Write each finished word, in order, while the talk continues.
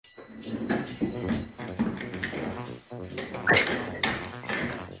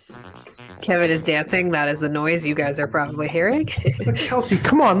Kevin is dancing. That is the noise you guys are probably hearing. But Kelsey,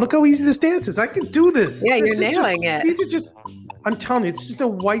 come on, look how easy this dance is. I can do this. Yeah, This you're is nailing just, it. These are just, I'm telling you, it's just a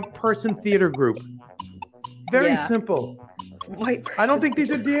white person theater group. Very Yeah. simple. White person. I don't think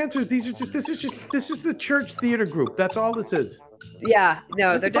these are dancers. This is the church theater group. That's all this is. Yeah,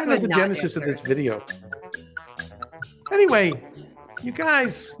 no, Let's they're find out definitely the not genesis of this dancers. video. Anyway, you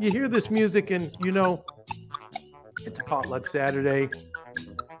guys, you hear this music and you know it's a potluck Saturday.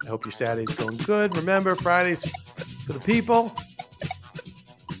 I hope your Saturday's going good. Remember, Friday's for the people.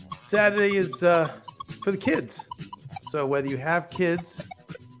 Saturday is for the kids. So whether you have kids,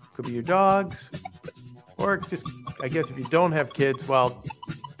 could be your dogs, or just, I guess if you don't have kids, well,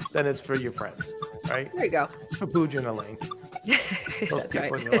 then it's for your friends, right? There you go. It's for Pooja and Elaine. Those That's people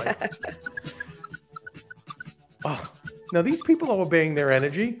right. in your life. Oh, now these people are obeying their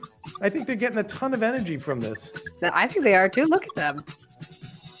energy. I think they're getting a ton of energy from this. I think they are too. Look at them.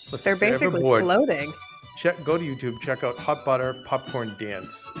 Listen, They're if you're ever basically bored, floating. go to YouTube, check out Hot Butter Popcorn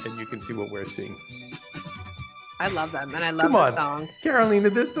Dance, and you can see what we're seeing. I love them, and I love Come the on, song. Carolina,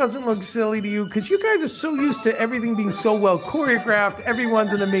 this doesn't look silly to you because you guys are so used to everything being so well choreographed.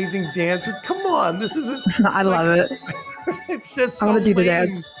 Everyone's an amazing dancer. Come on, this isn't. I love it. It's just so I want to do the lame.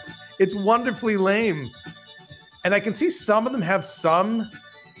 dance. It's wonderfully lame. And I can see some of them have some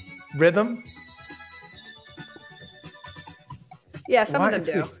rhythm. Yeah, some of them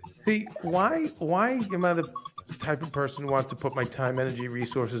do. See, why am I the type of person who wants to put my time, energy,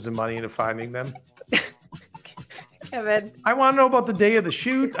 resources, and money into finding them? Kevin. I want to know about the day of the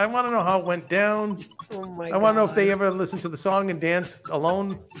shoot. I want to know how it went down. Oh my God. I want to know if they ever listened to the song and danced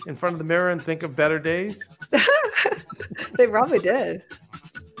alone in front of the mirror and think of better days. They probably did.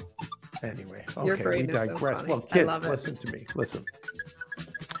 Anyway, Your okay, brain we is so digress. funny. Well, I kids, love it. listen to me. Listen.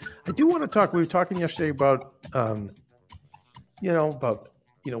 I do want to talk. We were talking yesterday about,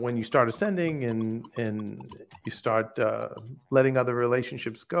 when you start ascending and you start letting other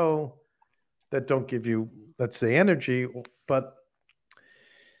relationships go that don't give you, let's say, energy. But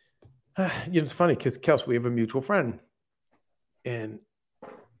it's funny because Kels, we have a mutual friend, and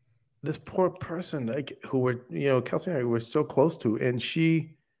this poor person, who we're, Kelsey and I were so close to, and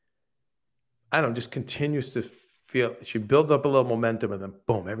she, I don't know, just continues to feel, she builds up a little momentum and then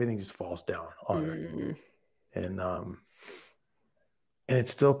boom, everything just falls down on her. And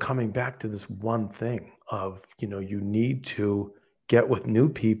it's still coming back to this one thing of, you need to get with new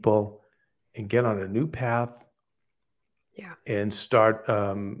people and get on a new path. Yeah. And start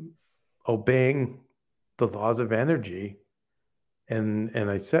obeying the laws of energy. And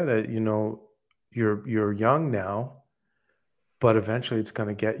I said, you're young now, but eventually it's going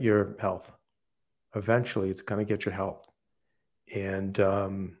to get your health. Eventually it's going to get your health. And,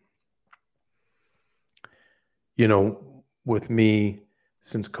 with me,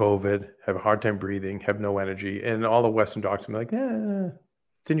 since COVID, have a hard time breathing, have no energy, and all the Western doctors are like,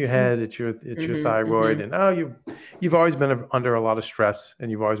 it's in your head, it's your thyroid, and you've always been under a lot of stress,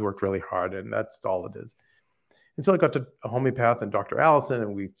 and you've always worked really hard, and that's all it is. And so I got to a homeopath and Dr. Allison,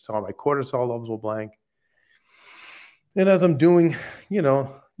 and we saw my cortisol levels were blank. And as I'm doing,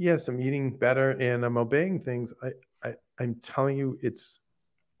 yes, I'm eating better and I'm obeying things. I'm telling you, it's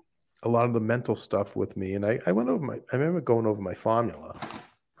a lot of the mental stuff with me. And I remember going over my formula.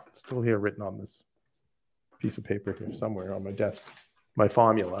 It's still here written on this piece of paper here somewhere on my desk. My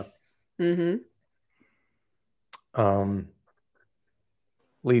formula. Mm-hmm.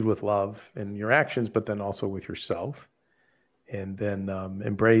 Lead with love in your actions, but then also with yourself. And then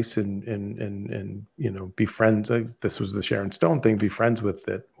embrace and be friends. This was the Sharon Stone thing. Be friends with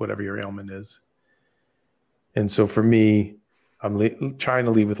it, whatever your ailment is. And so for me, I'm trying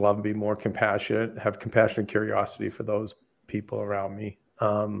to lead with love and be more compassionate, have compassion and curiosity for those people around me.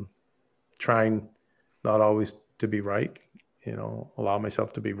 Trying not always to be right, allow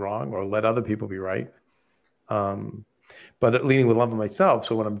myself to be wrong or let other people be right. But leading with love of myself.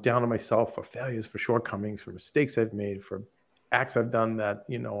 So when I'm down on myself for failures, for shortcomings, for mistakes I've made, for acts I've done that,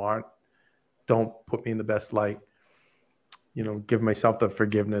 don't put me in the best light, give myself the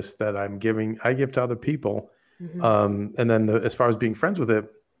forgiveness that I give to other people. Mm-hmm. And then as far as being friends with it,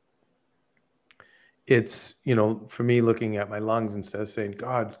 it's, for me looking at my lungs instead of saying,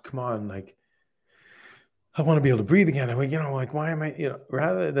 God, come on, I want to be able to breathe again. Why am I,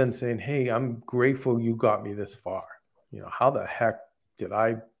 rather than saying, hey, I'm grateful you got me this far. How the heck did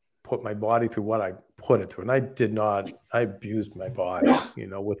I put my body through what I put it through? And I abused my body,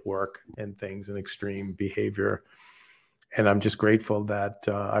 with work and things and extreme behavior. And I'm just grateful that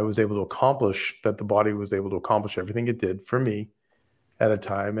I was able to accomplish, that the body was able to accomplish everything it did for me at a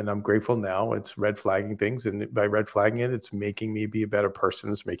time. And I'm grateful now. It's red flagging things. And by red flagging it, it's making me be a better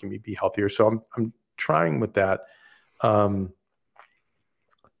person. It's making me be healthier. So I'm trying with that.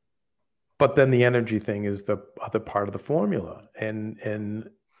 But then the energy thing is the other part of the formula. And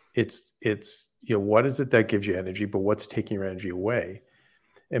it's, what is it that gives you energy, but what's taking your energy away?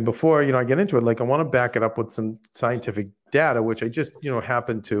 And before, I get into it, like I want to back it up with some scientific data, which I just,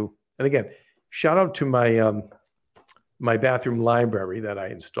 happened to, and again, shout out to my, my bathroom library that I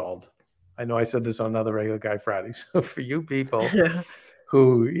installed. I know I said this on another Regular Guy Friday. So for you people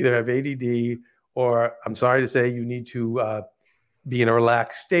who either have ADD or, I'm sorry to say, you need to be in a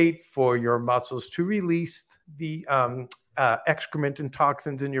relaxed state for your muscles to release the excrement and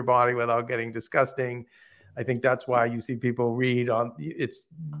toxins in your body without getting disgusting. I think that's why you see people read on it's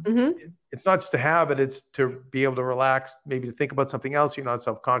not just a habit, it's to be able to relax, maybe to think about something else. You're not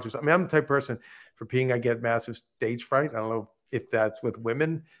self-conscious. I mean, I'm the type of person for peeing, I get massive stage fright. I don't know if that's with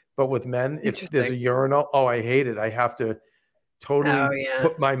women, but with men, if there's a urinal, I hate it. I have to totally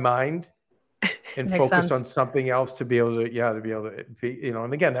put my mind and focus on something else to be able to be,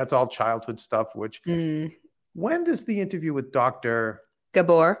 and again, that's all childhood stuff, which when does the interview with Dr.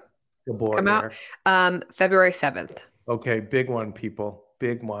 Gabor come out? February 7th. Okay. Big one, people.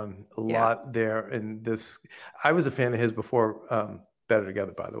 Big one. A lot there. And this, I was a fan of his before Better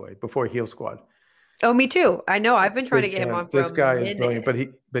Together, by the way, before Heal Squad. Oh, me too. I know. I've been trying to get him on. This guy is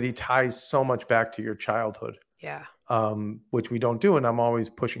brilliant, but he ties so much back to your childhood. Yeah. Which we don't do. And I'm always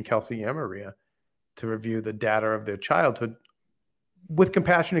pushing Kelsey and Maria to review the data of their childhood with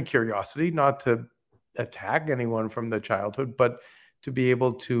compassion and curiosity, not to attack anyone from the childhood, but to be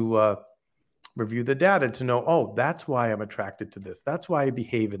able to review the data to know, that's why I'm attracted to this. That's why I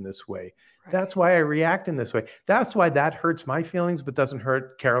behave in this way. Right. That's why I react in this way. That's why that hurts my feelings, but doesn't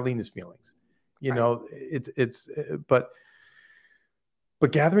hurt Carolina's feelings. But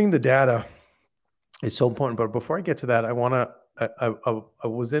gathering the data is so important. But before I get to that, I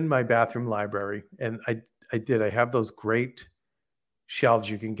was in my bathroom library, and I have those great shelves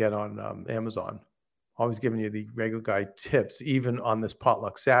you can get on Amazon. Always giving you the Regular Guy tips, even on this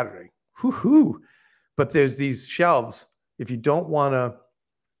potluck Saturday. Whoo-hoo. But there's these shelves. If you don't want to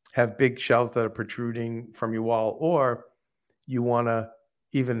have big shelves that are protruding from your wall, or you want to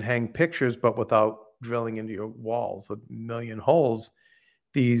even hang pictures, but without drilling into your walls, a million holes,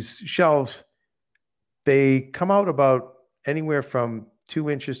 these shelves, they come out about anywhere from 2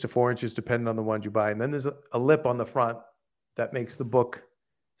 inches to 4 inches, depending on the ones you buy. And then there's a lip on the front that makes the book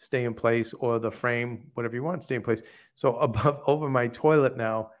stay in place, or the frame, whatever you want, stay in place. So over my toilet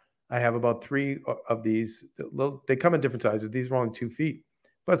now, I have about 3 of these. They come in different sizes. These are only 2 feet,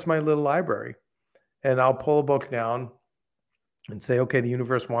 but it's my little library. And I'll pull a book down and say, okay, the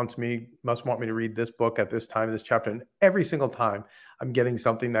universe must want me to read this book at this time, this chapter. And every single time I'm getting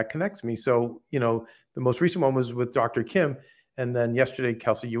something that connects me. So, the most recent one was with Dr. Kim. And then yesterday,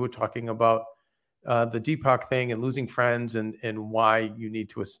 Kelsey, you were talking about the Deepak thing and losing friends, and why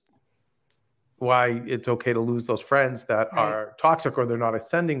it's okay to lose those friends that are toxic or they're not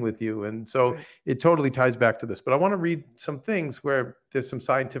ascending with you. And so it totally ties back to this. But I want to read some things where there's some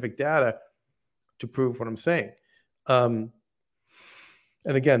scientific data to prove what I'm saying. And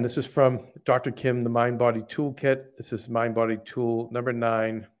again, this is from Dr. Kim, the Mind Body Toolkit. This is Mind Body Tool number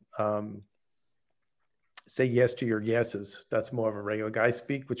 9. Say yes to your yeses. That's more of a Regular Guy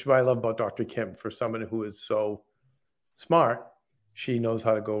speak, which is what I love about Dr. Kim. For someone who is so smart, she knows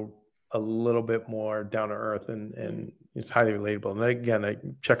how to go a little bit more down to earth, and it's highly relatable. And again, I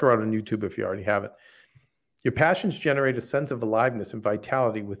check her out on YouTube if you already haven't. Your passions generate a sense of aliveness and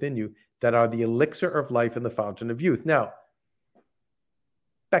vitality within you that are the elixir of life and the fountain of youth. Now,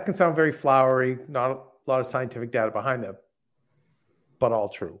 that can sound very flowery, not a lot of scientific data behind that, but all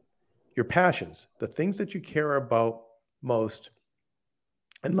true. Your passions, the things that you care about most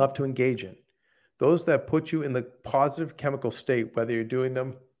and love to engage in, those that put you in the positive chemical state, whether you're doing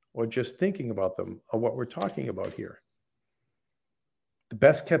them or just thinking about them, are what we're talking about here. The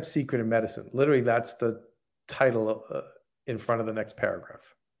best kept secret in medicine. Literally, that's the title in front of the next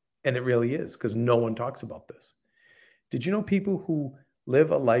paragraph. And it really is, because no one talks about this. Did you know people who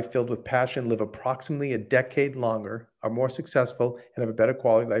live a life filled with passion live approximately a decade longer, are more successful, and have a better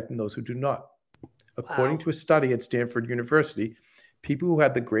quality of life than those who do not? According to a study at Stanford University, people who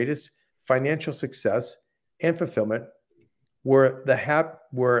had the greatest financial success and fulfillment who were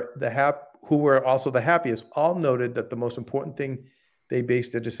also the happiest, all noted that the most important thing they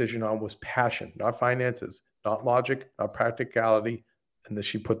based their decision on was passion, not finances, not logic, not practicality. And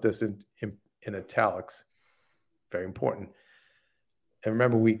she put this in italics. Very important. And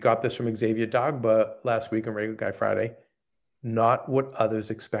remember, we got this from Xavier Dagba last week on Regular Guy Friday. not what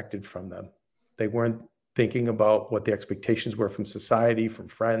others expected from them. They weren't thinking about what the expectations were from society, from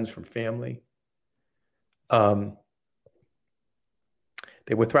friends, from family. They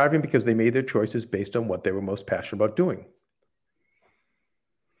were thriving because they made their choices based on what they were most passionate about doing.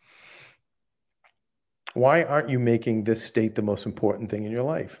 Why aren't you making this state the most important thing in your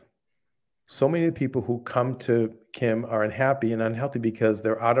life? So many of the people who come to Kim are unhappy and unhealthy because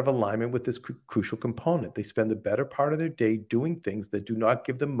they're out of alignment with this crucial component. They spend the better part of their day doing things that do not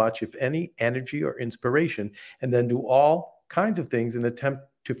give them much, if any, energy or inspiration, and then do all kinds of things in an attempt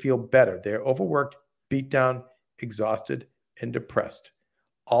to feel better. They're overworked, beat down, exhausted, and depressed.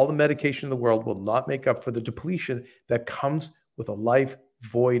 All the medication in the world will not make up for the depletion that comes with a life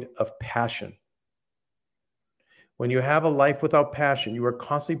void of passion. When you have a life without passion, you are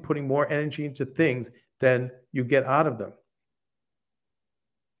constantly putting more energy into things than you get out of them.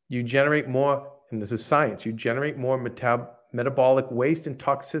 You generate more, and this is science, you generate more metabolic waste and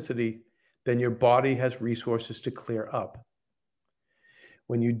toxicity than your body has resources to clear up.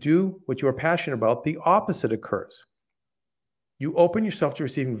 When you do what you are passionate about, the opposite occurs. You open yourself to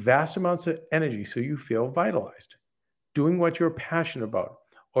receiving vast amounts of energy so you feel vitalized. Doing what you're passionate about,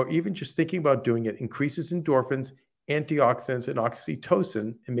 or even just thinking about doing it, increases endorphins, antioxidants, and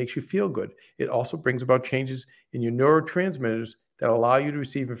oxytocin, and makes you feel good. It also brings about changes in your neurotransmitters that allow you to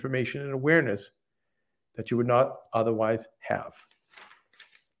receive information and awareness that you would not otherwise have.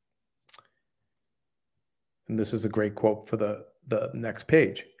 And this is a great quote for the next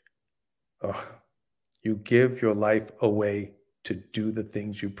page. Oh, you give your life away to do the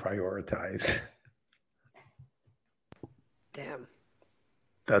things you prioritize. Damn.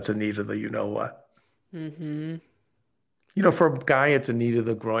 That's a knee to the you know what. Mm-hmm. You know, for a guy, it's a knee to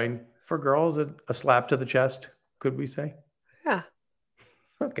the groin. For girls, a slap to the chest, could we say? Yeah.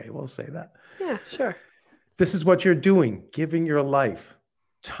 Okay, we'll say that. Yeah, sure. This is what you're doing, giving your life.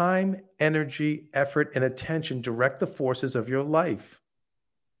 Time, energy, effort, and attention direct the forces of your life.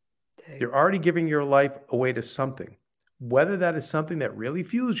 Dang. You're already giving your life away to something. Whether that is something that really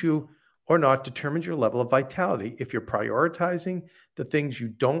fuels you or not determines your level of vitality. If you're prioritizing the things you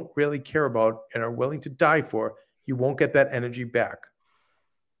don't really care about and are willing to die for, you won't get that energy back.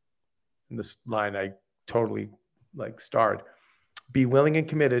 And this line I totally starred. Be willing and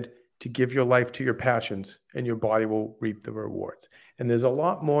committed to give your life to your passions, and your body will reap the rewards. And there's a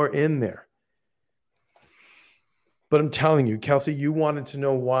lot more in there. But I'm telling you, Kelsey, you wanted to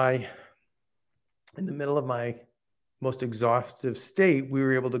know why in the middle of my most exhaustive state, we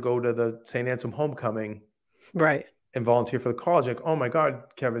were able to go to the St. Anselm homecoming. Right. And volunteer for the college. Like, oh my God,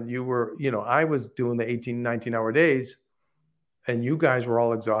 Kevin, you were, I was doing the 18, 19-hour days and you guys were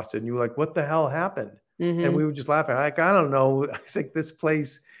all exhausted. And you were like, what the hell happened? Mm-hmm. And we were just laughing. Like, I don't know. I was like, this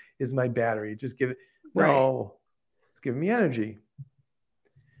place is my battery. Just give it. Right. No, it's giving me energy.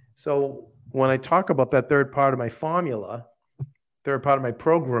 So when I talk about that third part of my formula, third part of my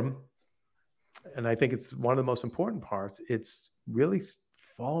program, and I think it's one of the most important parts, it's really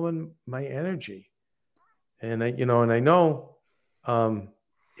following my energy. And I know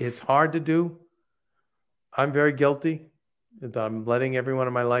it's hard to do. I'm very guilty. I'm letting everyone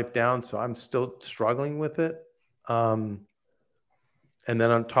in my life down, so I'm still struggling with it. And then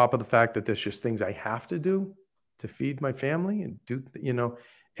on top of the fact that there's just things I have to do to feed my family and do,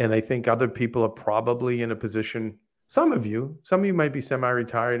 and I think other people are probably in a position, some of you might be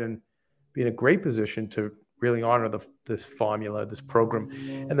semi-retired and be in a great position to really honor this formula, this program.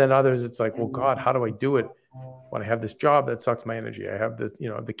 And then others, it's like, well, God, how do I do it when I have this job that sucks my energy? I have this,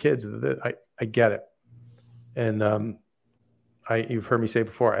 the kids, I get it. And you've heard me say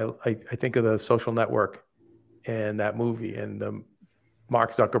before, I think of The Social Network and that movie and the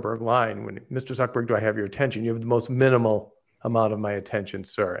Mark Zuckerberg line, when, Mr. Zuckerberg, do I have your attention? You have the most minimal amount of my attention,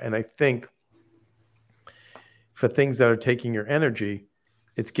 sir. And I think for things that are taking your energy,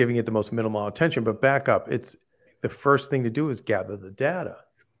 it's giving it the most minimal attention. But back up, it's the first thing to do is gather the data.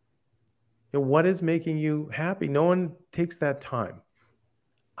 What is making you happy? No one takes that time.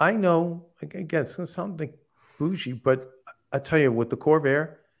 I know, again, it's going to sound like bougie, but I tell you, with the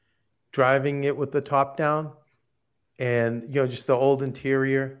Corvair, driving it with the top down and, just the old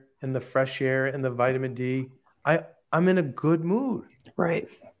interior and the fresh air and the vitamin D, I'm in a good mood. Right.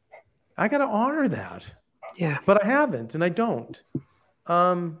 I got to honor that. Yeah. But I haven't, and I don't.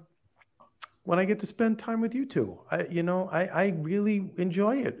 When I get to spend time with you two, I really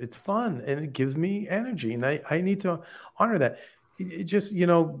enjoy it. It's fun and it gives me energy, and I need to honor that. It just, going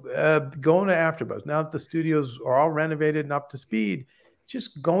to AfterBuzz now that the studios are all renovated and up to speed,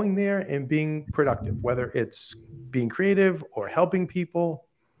 just going there and being productive, whether it's being creative or helping people,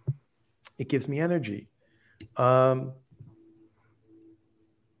 it gives me energy.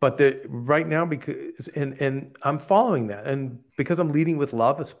 But right now, because and I'm following that, and because I'm leading with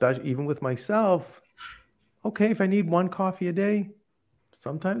love, especially even with myself. Okay, if I need 1 coffee a day,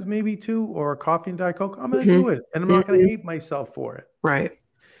 sometimes maybe 2, or a coffee and Diet Coke, I'm going to do it, and I'm not going to hate myself for it. Right.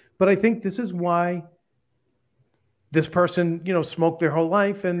 But I think this is why this person, smoked their whole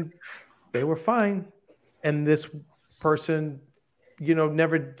life and they were fine, and this person,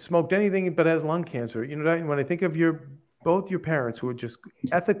 never smoked anything but has lung cancer. When I think of both your parents, who are just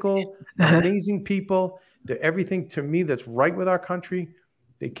ethical, amazing people, they're everything to me that's right with our country.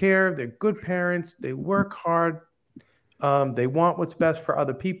 They care. They're good parents. They work hard. They want what's best for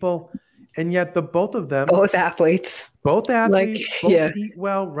other people. And yet both of them. Both athletes. Both eat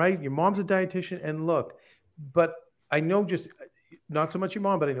well, right? Your mom's a dietitian. And look, but I know just not so much your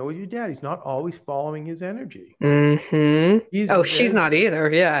mom, but I know with your dad, he's not always following his energy. Mm-hmm. She's not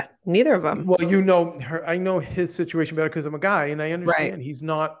either. Yeah. Neither of them. Well, I know his situation better because I'm a guy, and I understand. Right. He's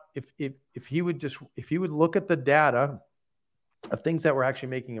not, if he would look at the data of things that were actually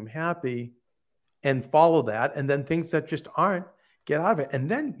making him happy and follow that, and then things that just aren't, get out of it. And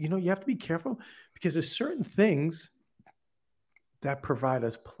then, you have to be careful, because there's certain things that provide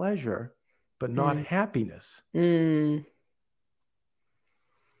us pleasure, but not happiness. It's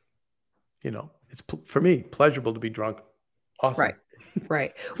for me pleasurable to be drunk. Awesome.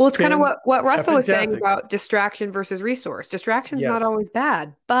 Right. Well, it's kind of what Russell was saying about distraction versus resource. Distraction's not always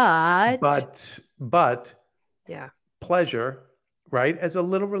bad, but yeah, pleasure, right? As a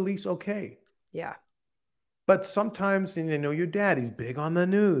little release, okay. Yeah. But sometimes, and I know your dad, he's big on the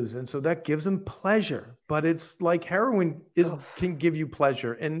news, and so that gives him pleasure. But it's like heroin can give you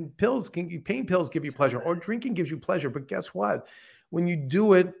pleasure, and pain pills give you pleasure, or drinking gives you pleasure. But guess what? When you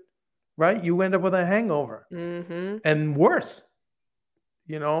do it, right, you end up with a hangover, and worse.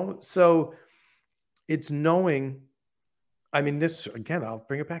 So it's knowing. I mean, this again, I'll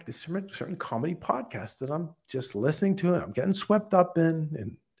bring it back to certain comedy podcasts that I'm just listening to, and I'm getting swept up in,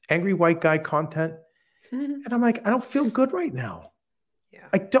 and angry white guy content. And I'm like, I don't feel good right now. Yeah.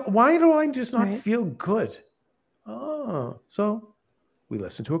 Why do I just not feel good? Oh, so we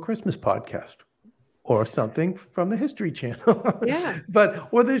listen to a Christmas podcast or something from the History Channel. Yeah.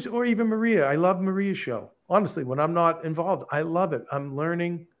 Or even Maria. I love Maria's show. Honestly, when I'm not involved, I love it. I'm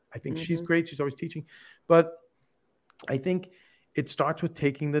learning. I think she's great. She's always teaching. But I think it starts with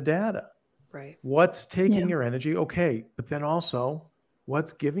taking the data. Right. What's taking your energy? Okay. But then also,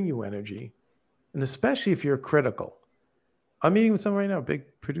 what's giving you energy? And especially if you're critical. I'm meeting with someone right now, a big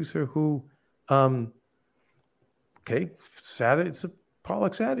producer who, Saturday, it's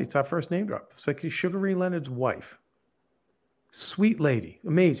Pollock Saturday. It's our first name drop. It's like Sugar Ray Leonard's wife. Sweet lady.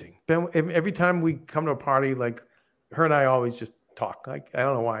 Amazing. Every time we come to a party, like her and I always just talk. Like, I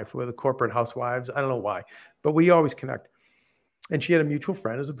don't know why. If we're the corporate housewives, I don't know why. But we always connect. And she had a mutual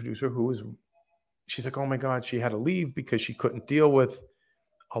friend as a producer she's like, oh my God, she had to leave because she couldn't deal with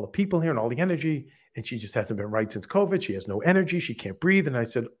all the people here and all the energy, and she just hasn't been right since COVID. She has no energy. She can't breathe. And I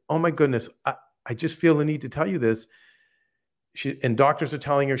said, oh my goodness, I just feel the need to tell you this. And doctors are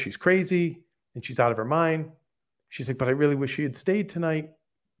telling her she's crazy and she's out of her mind. She's like, but I really wish she had stayed tonight.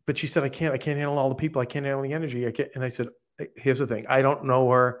 But she said, I can't handle all the people. I can't handle the energy. And I said, here's the thing. I don't know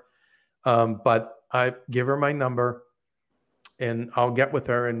her, but I give her my number and I'll get with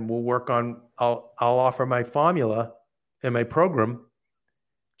her and we'll work on, I'll offer my formula and my program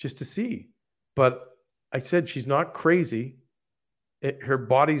just to see. But I said, she's not crazy. Her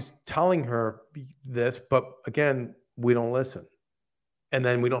body's telling her this, but again, we don't listen. And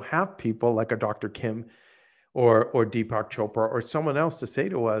then we don't have people like a Dr. Kim or Deepak Chopra or someone else to say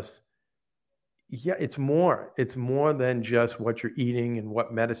to us, yeah, it's more than just what you're eating and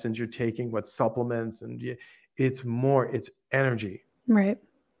what medicines you're taking, what supplements, and it's more, it's energy. Right.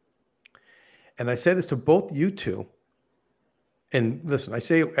 And I say this to both you two. And listen, I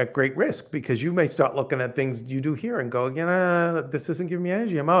say at great risk because you may start looking at things you do here and go, this isn't giving me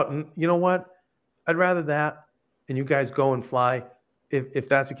energy. I'm out. And you know what? I'd rather that. And you guys go and fly if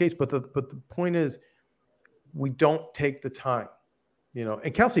that's the case. But the point is, we don't take the time,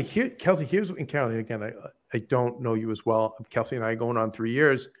 And Kelsey, here's, and Carolyn, again, I don't know you as well. Kelsey and I are going on 3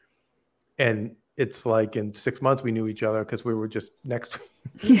 years. And it's like in 6 months we knew each other because we were just next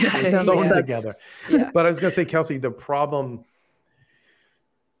sewn together. Yeah. But I was going to say, Kelsey, the problem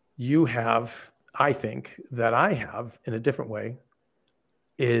you have, I think, that I have in a different way,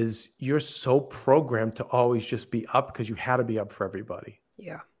 is you're so programmed to always just be up because you had to be up for everybody.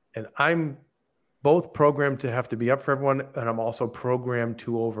 Yeah. And I'm both programmed to have to be up for everyone, and I'm also programmed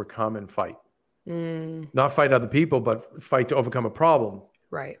to overcome and fight. Not fight other people, but fight to overcome a problem.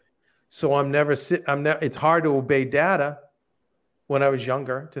 Right. So it's hard to obey data when I was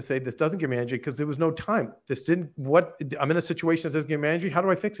younger to say this doesn't give me energy because there was no time. I'm in a situation that doesn't give me energy. How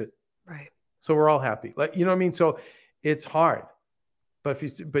do I fix it? Right. So we're all happy. Like, you know what I mean? So it's hard. But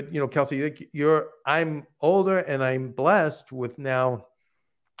Kelsey, I'm older and I'm blessed with now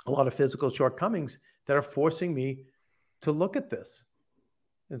a lot of physical shortcomings that are forcing me to look at this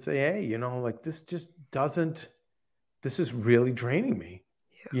and say, hey, like this is really draining me,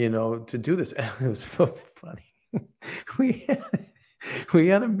 to do this. And it was so funny. We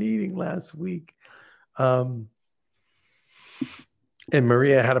had a meeting last week. And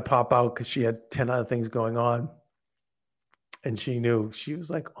Maria had to pop out because she had 10 other things going on. And she was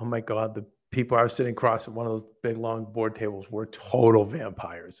like, oh my God, the people I was sitting across at one of those big long board tables were total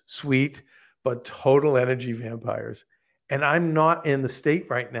vampires, sweet, but total energy vampires. And I'm not in the state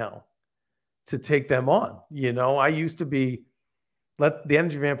right now to take them on. I used to be, let the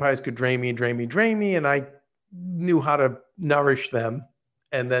energy vampires could drain me. And I knew how to nourish them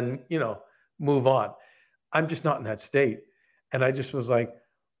and then, move on. I'm just not in that state. And I just was like,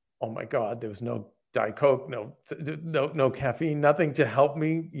 oh my God, there was no Diet Coke, no caffeine, nothing to help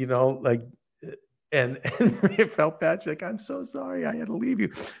me, and Maria felt bad. She's like, I'm so sorry I had to leave you.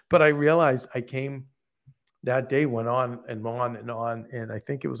 But I realized that day went on and on and on. And I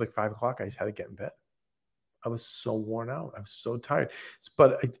think it was like 5 o'clock. I just had to get in bed. I was so worn out. I was so tired.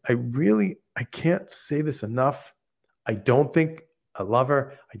 But I can't say this enough. I don't think I love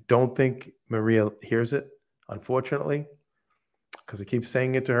her. I don't think Maria hears it, unfortunately, because I keep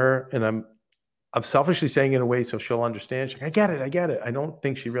saying it to her. And I'm selfishly saying it in a way so she'll understand. She's like, I get it. I don't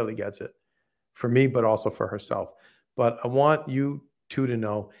think she really gets it for me, but also for herself. But I want you two to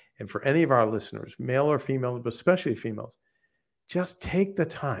know, and for any of our listeners, male or female, but especially females, just take the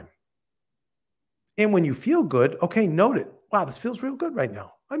time. And when you feel good, okay, note it. Wow, this feels real good right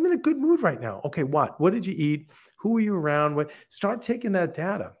now. I'm in a good mood right now. Okay, what? What did you eat? Who were you around? Start taking that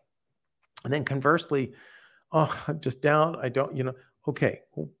data. And then conversely, oh, I'm just down. I don't, okay,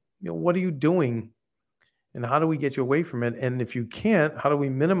 well, what are you doing? And how do we get you away from it? And if you can't, how do we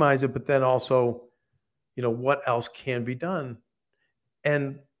minimize it? But then also, what else can be done?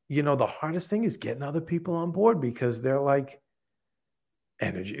 And, the hardest thing is getting other people on board because they're like,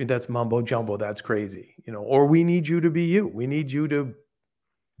 energy, that's mumbo jumbo. That's crazy, or we need you to be you. We need you to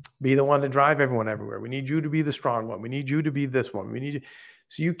be the one to drive everyone everywhere. We need you to be the strong one. We need you to be this one. We need you.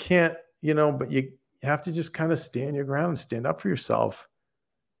 So you can't, but you have to just kind of stand your ground and stand up for yourself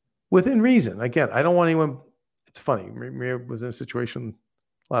within reason. Again, I don't want anyone, it's funny. Maria was in a situation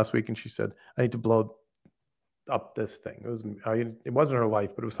last week and she said, I need to blow up this thing. It wasn't her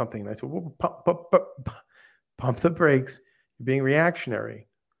life, but it was something. And I said, well, pump the brakes. You're being reactionary.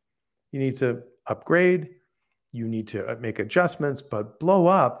 You need to upgrade. You need to make adjustments, but blow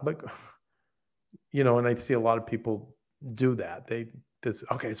up. But, and I see a lot of people do that.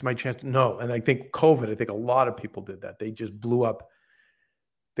 Okay, it's my chance. No. And I think COVID, a lot of people did that. They just blew up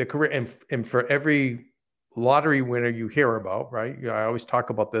their career. And for every lottery winner you hear about, right? I always talk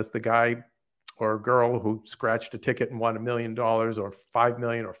about this, the guy or girl who scratched a ticket and won $1 million or $5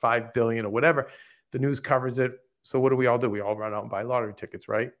 million or $5 billion or whatever, the news covers it. So what do? We all run out and buy lottery tickets,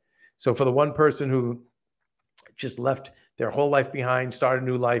 right? So for the one person who just left their whole life behind, started a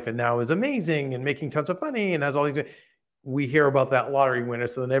new life, and now is amazing and making tons of money and has all these, we hear about that lottery winner.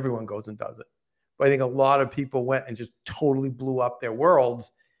 So then everyone goes and does it. But I think a lot of people went and just totally blew up their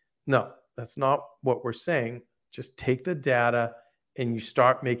worlds. No, that's not what we're saying. Just take the data and you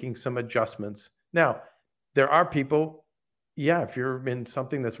start making some adjustments. Now, there are people, if you're in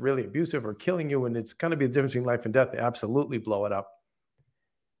something that's really abusive or killing you and it's going to be the difference between life and death, absolutely blow it up.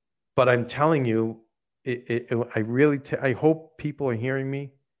 But I'm telling you, I hope people are hearing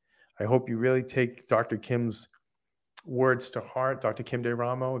me. I hope you really take Dr. Kim's words to heart. Dr. Kim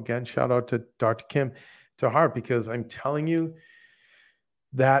DeRamo, again, shout out to Dr. Kim, to heart, because I'm telling you,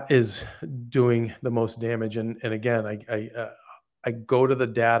 that is doing the most damage. And again, I go to the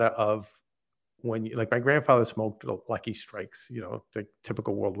data of when you, like my grandfather smoked Lucky Strikes, the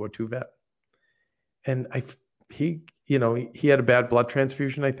typical World War II vet. And he had a bad blood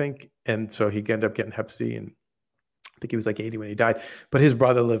transfusion, I think. And so he ended up getting Hep C, and I think he was like 80 when he died, but his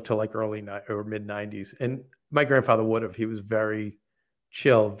brother lived to like early or mid 90s. And my grandfather would have, he was very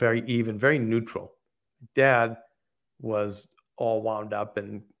chill, very even, very neutral. Dad was all wound up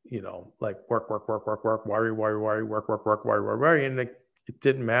and, like work, worry, worry. And it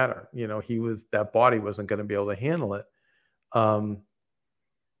didn't matter. That body wasn't going to be able to handle it.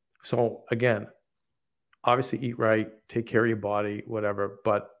 So again, obviously eat right, take care of your body, whatever.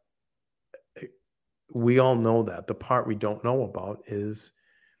 But we all know that. The part we don't know about is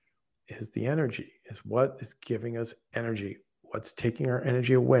the energy, is what is giving us energy. what's taking our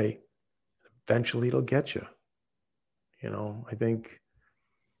energy away, eventually it'll get you. You know, I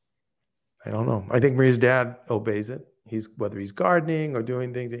don't know. I think Maria's dad obeys it. Whether he's gardening or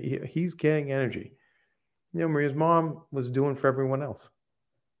doing things, he's getting energy. You know, Maria's mom was doing for everyone else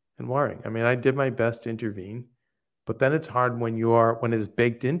and worrying. I mean, I did my best to intervene, but then it's hard when it's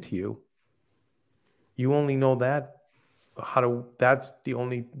baked into you. You only know that it's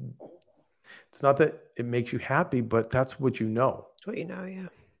not that it makes you happy, but that's what you know. That's what you know, yeah.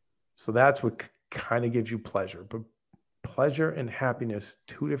 So that's what kind of gives you pleasure. But pleasure and happiness,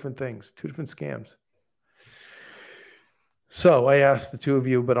 two different things, two different scams. So I asked the two of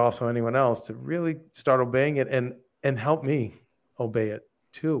you, but also anyone else, to really start obeying it and help me obey it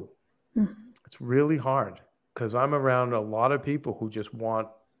too. Mm-hmm. It's really hard because I'm around a lot of people who just want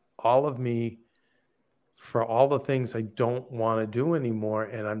all of me for all the things I don't want to do anymore.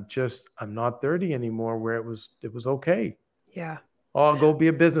 And I'm not 30 anymore where it was okay. Yeah. Oh, I'll go be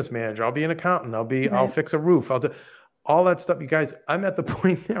a business manager. I'll be an accountant. I'll fix a roof. I'll do all that stuff. You guys, I'm at the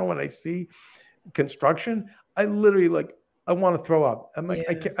point now when I see construction, I literally I want to throw up. I'm like,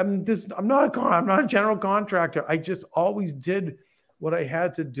 yeah. I'm not a general contractor. I just always did what I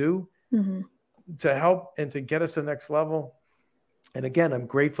had to do to help and to get us to the next level. And again, I'm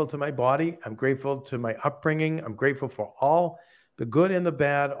grateful to my body. I'm grateful to my upbringing. I'm grateful for all the good and the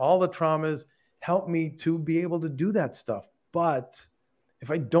bad, all the traumas helped me to be able to do that stuff. But if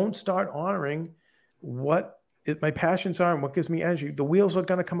I don't start honoring what my passions are and what gives me energy, the wheels are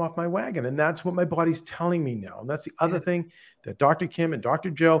going to come off my wagon. And that's what my body's telling me now. And that's the other thing that Dr. Kim and Dr.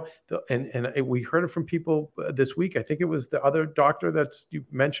 Joe, and we heard it from people this week. I think it was the other doctor you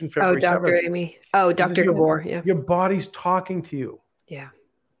mentioned, February 7th. Oh, Dr. Amy. Oh, Dr. Gabor. Yeah. Your body's talking to you. Yeah.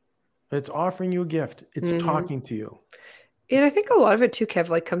 It's offering you a gift. It's talking to you. And I think a lot of it too,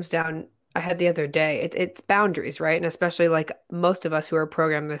 Kev, comes down, I had the other day, it's boundaries, right? And especially most of us who are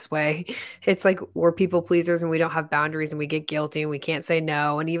programmed this way, it's we're people pleasers and we don't have boundaries and we get guilty and we can't say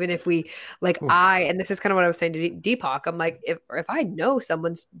no. And even if we and this is kind of what I was saying to Deepak, I'm like, if I know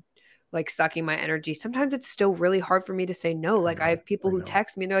someone's sucking my energy, sometimes it's still really hard for me to say no. I have people who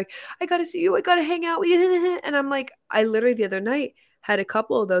text me and they're like, I got to see you. I got to hang out with you. And I'm like, I literally the other night had a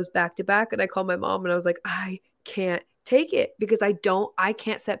couple of those back to back. And I called my mom and I was like, I can't take it because I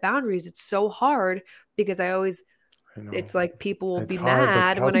can't set boundaries. It's so hard because it's people will be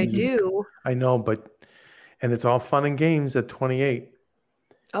mad when I do. I know, and it's all fun and games at 28.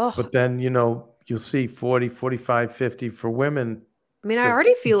 Oh, but then, you'll see 40, 45, 50 for women. I mean, I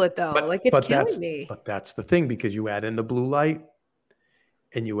already feel it though. It's killing me. But that's the thing, because you add in the blue light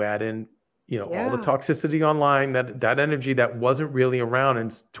and you add in, all the toxicity online, that energy that wasn't really around in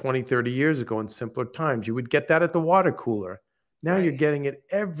 20, 30 years ago in simpler times. You would get that at the water cooler. Now you're getting it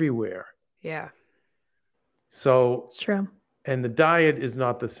everywhere. Yeah. So it's true. And the diet is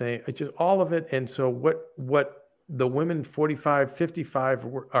not the same. It's just all of it. And so what the women 45, 55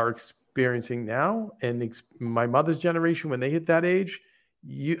 are experiencing now, and my mother's generation, when they hit that age,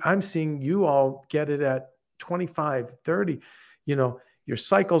 I'm seeing you all get it at 25, 30, your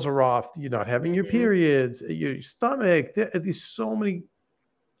cycles are off. You're not having your periods, your stomach. There's so many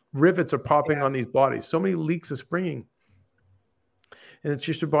rivets are popping on these bodies. So many leaks are springing. And it's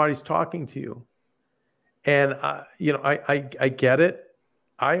just your body's talking to you. And, I get it.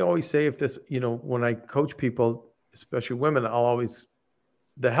 I always say when I coach people, especially women,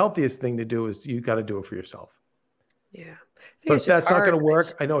 the healthiest thing to do is you got to do it for yourself. Yeah. But if that's not going to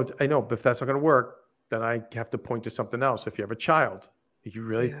work, I know, but if that's not going to work, then I have to point to something else. If you have a child, if you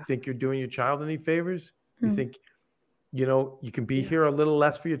really think you're doing your child any favors, you think, you can be here a little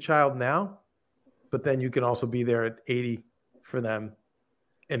less for your child now, but then you can also be there at 80 for them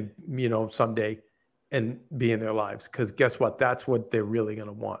and, someday and be in their lives. Because guess what? That's what they're really going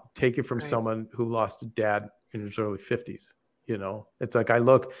to want. Take it from someone who lost a dad in his early 50s. It's I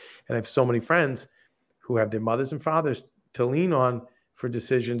look and I have so many friends who have their mothers and fathers to lean on for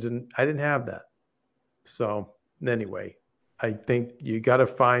decisions. And I didn't have that. So anyway, I think you got to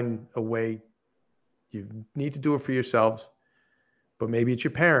find a way. You need to do it for yourselves, but maybe it's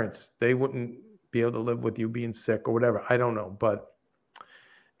your parents. They wouldn't be able to live with you being sick or whatever. I don't know. But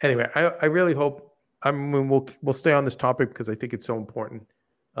anyway, I really hope, we'll stay on this topic because I think it's so important.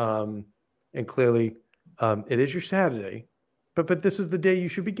 And clearly it is your Saturday, but this is the day you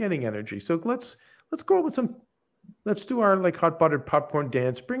should be getting energy. So let's go with let's do our hot buttered popcorn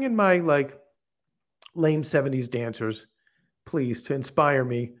dance. Bring in my lame 70s dancers, please, to inspire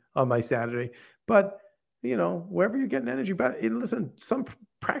me on my Saturday. But, wherever you're getting energy, but listen, some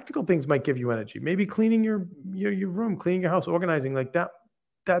practical things might give you energy. Maybe cleaning your room, cleaning your house, organizing like that.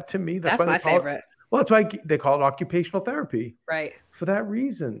 That to me, that's my favorite. Well, that's why they call it occupational therapy. Right. For that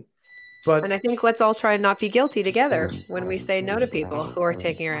reason. But and I think let's all try to not be guilty together when we say no to people who are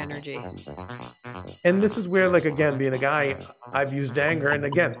taking our energy. And this is where, like, again, being a guy, I've used anger. And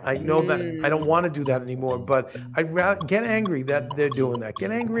again, I know that I don't want to do that anymore, but I'd rather get angry that they're doing that. Get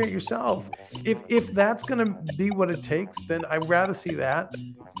angry at yourself. If that's going to be what it takes, then I'd rather see that.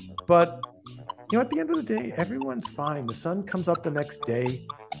 But, you know, at the end of the day, everyone's fine. The sun comes up the next day.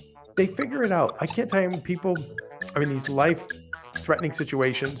 They figure it out. I can't tell you people, I mean, these life-threatening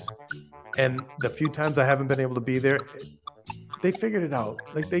situations, and the few times I haven't been able to be there, they figured it out.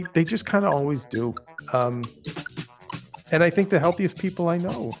 Like they just kind of always do. And I think the healthiest people I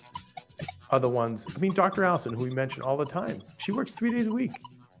know are the ones. I mean, Dr. Allison, who we mention all the time, she works 3 days a week.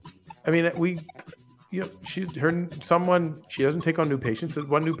 I mean, she doesn't take on new patients.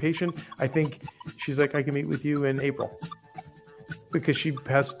 One new patient, I think she's like, I can meet with you in April, because she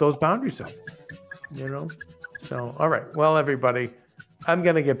has those boundaries up, you know? So, all right. Well, everybody, I'm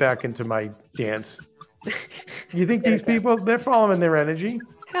going to get back into my dance. You think these people, they're following their energy?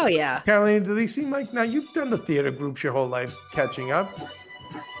 Hell yeah. Carolina, do they seem like, now you've done the theater groups your whole life, catching up.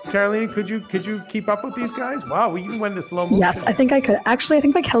 Carolina, could you keep up with these guys? Wow, you went into slow motion. Yes, I think I could. Actually, I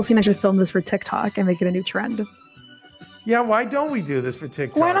think like Kelsey and I should film this for TikTok and make it a new trend. Yeah, why don't we do this for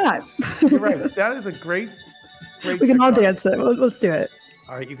TikTok? Why not? You're right. That is a great we can TikTok. all dance it. Let's do it.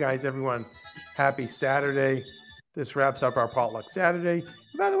 All right, you guys, everyone, happy Saturday. This wraps up our Potluck Saturday.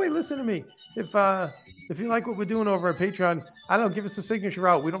 By the way, listen to me. If you like what we're doing over at Patreon, I don't know, give us a signature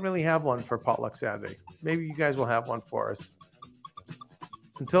out. We don't really have one for Potluck Saturday. Maybe you guys will have one for us.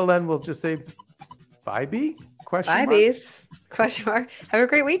 Until then, we'll just say bye, B? Bye, bees. Question mark. Have a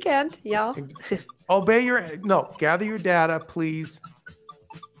great weekend, y'all. Gather your data, please.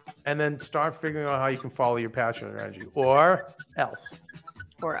 And then start figuring out how you can follow your passion and energy. Or else.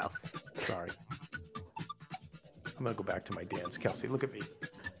 Sorry. I'm going to go back to my dance. Kelsey, look at me.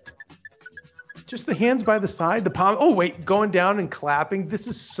 Just the hands by the side, the palm. Oh, wait, going down and clapping. This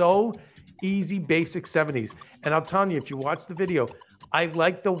is so easy, basic 70s. And I'll tell you, if you watch the video, I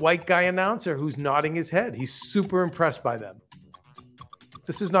like the white guy announcer who's nodding his head. He's super impressed by them.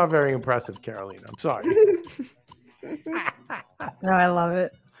 This is not very impressive, Carolina. I'm sorry. No, I love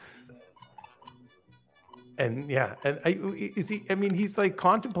it. And yeah, he's like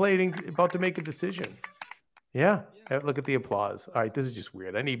contemplating about to make a decision. Yeah. Look at the applause. All right. This is just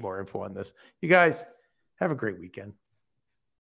weird. I need more info on this. You guys have a great weekend.